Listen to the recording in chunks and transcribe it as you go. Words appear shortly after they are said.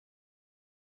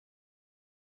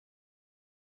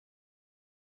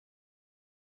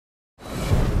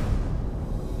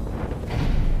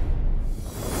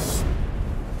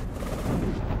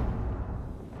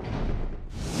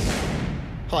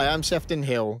Hi, I'm Sefton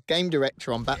Hill, Game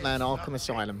Director on Batman Arkham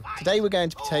Asylum. Today we're going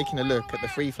to be taking a look at the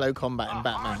free flow combat in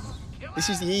Batman. This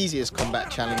is the easiest combat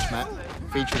challenge map,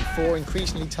 featuring 4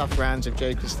 increasingly tough rounds of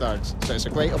Joker's thugs, so it's a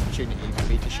great opportunity for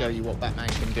me to show you what Batman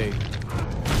can do.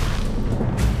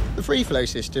 The free flow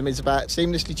system is about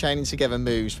seamlessly chaining together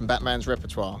moves from Batman's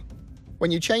repertoire.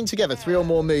 When you chain together 3 or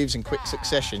more moves in quick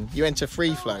succession, you enter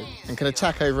free flow and can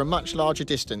attack over a much larger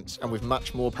distance and with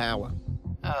much more power.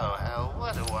 Oh, hell,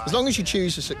 what do I... As long as you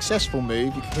choose a successful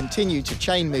move, you can continue to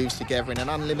chain moves together in an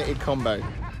unlimited combo.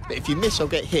 But if you miss or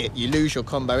get hit, you lose your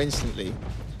combo instantly.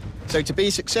 So to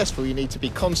be successful, you need to be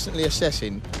constantly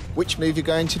assessing which move you're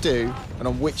going to do and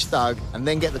on which thug, and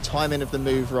then get the timing of the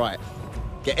move right.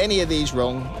 Get any of these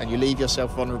wrong, and you leave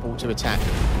yourself vulnerable to attack.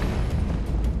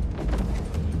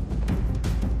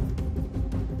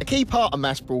 A key part of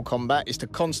mass brawl combat is to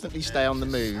constantly stay on the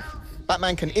move.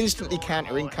 Batman can instantly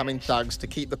counter incoming thugs to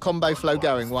keep the combo flow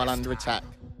going while under attack.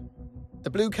 The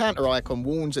blue counter icon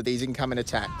warns of these incoming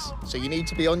attacks, so you need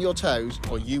to be on your toes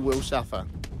or you will suffer.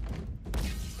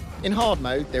 In hard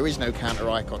mode, there is no counter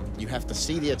icon. You have to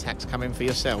see the attacks coming for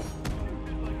yourself.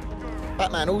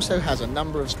 Batman also has a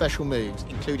number of special moves,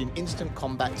 including instant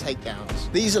combat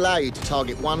takedowns. These allow you to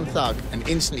target one thug and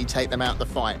instantly take them out of the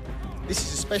fight. This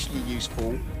is especially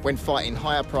useful when fighting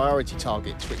higher priority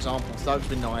targets, for example thugs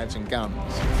with knives and guns.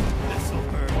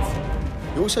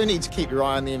 You also need to keep your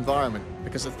eye on the environment,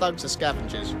 because the thugs are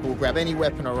scavengers who will grab any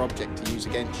weapon or object to use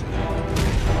against you.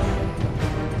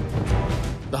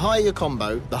 The higher your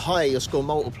combo, the higher your score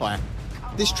multiplier.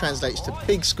 This translates to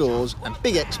big scores and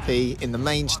big XP in the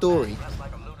main story.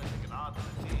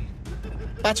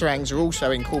 Batarangs are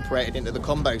also incorporated into the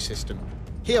combo system.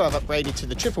 Here I've upgraded to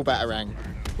the triple batarang,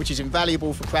 which is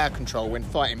invaluable for crowd control when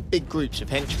fighting big groups of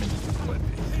henchmen.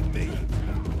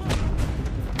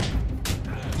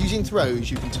 Using throws,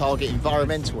 you can target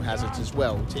environmental hazards as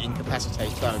well to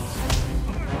incapacitate thugs.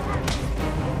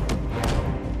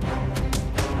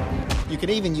 You can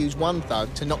even use one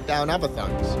thug to knock down other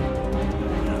thugs.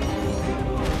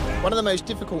 One of the most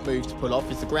difficult moves to pull off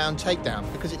is the ground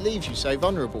takedown, because it leaves you so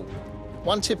vulnerable.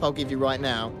 One tip I'll give you right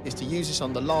now is to use this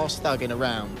on the last thug in a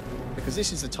round, because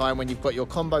this is the time when you've got your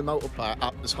combo multiplier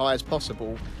up as high as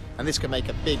possible, and this can make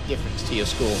a big difference to your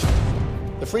score.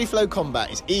 The free flow combat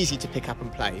is easy to pick up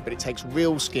and play, but it takes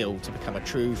real skill to become a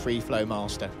true free flow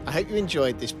master. I hope you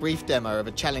enjoyed this brief demo of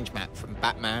a challenge map from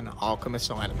Batman Arkham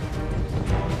Asylum.